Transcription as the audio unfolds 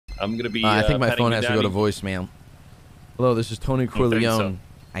I'm gonna be. I think my phone has to go to voicemail. Hello, this is Tony Corleone.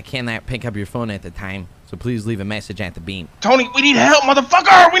 I cannot pick up your phone at the time, so please leave a message at the beep. Tony, we need help,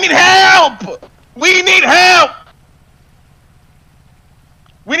 motherfucker! We need help! We need help!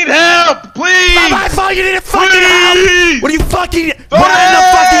 We need help, please! My phone, you need a fucking help! What are you fucking running in the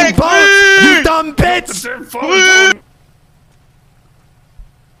fucking boat? You dumb bitch!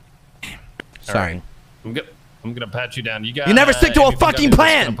 Sorry. Right. I'm gonna pat you down. You never stick to a fucking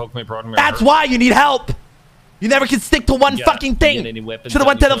plan! That's why you need help! You never can stick to one fucking thing! Should've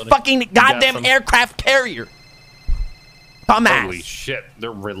went to the fucking goddamn aircraft carrier! Dumbass! Holy shit,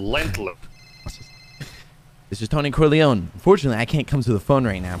 they're relentless. This is Tony Corleone. Unfortunately, I can't come to the phone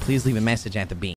right now. Please leave a message at the beep.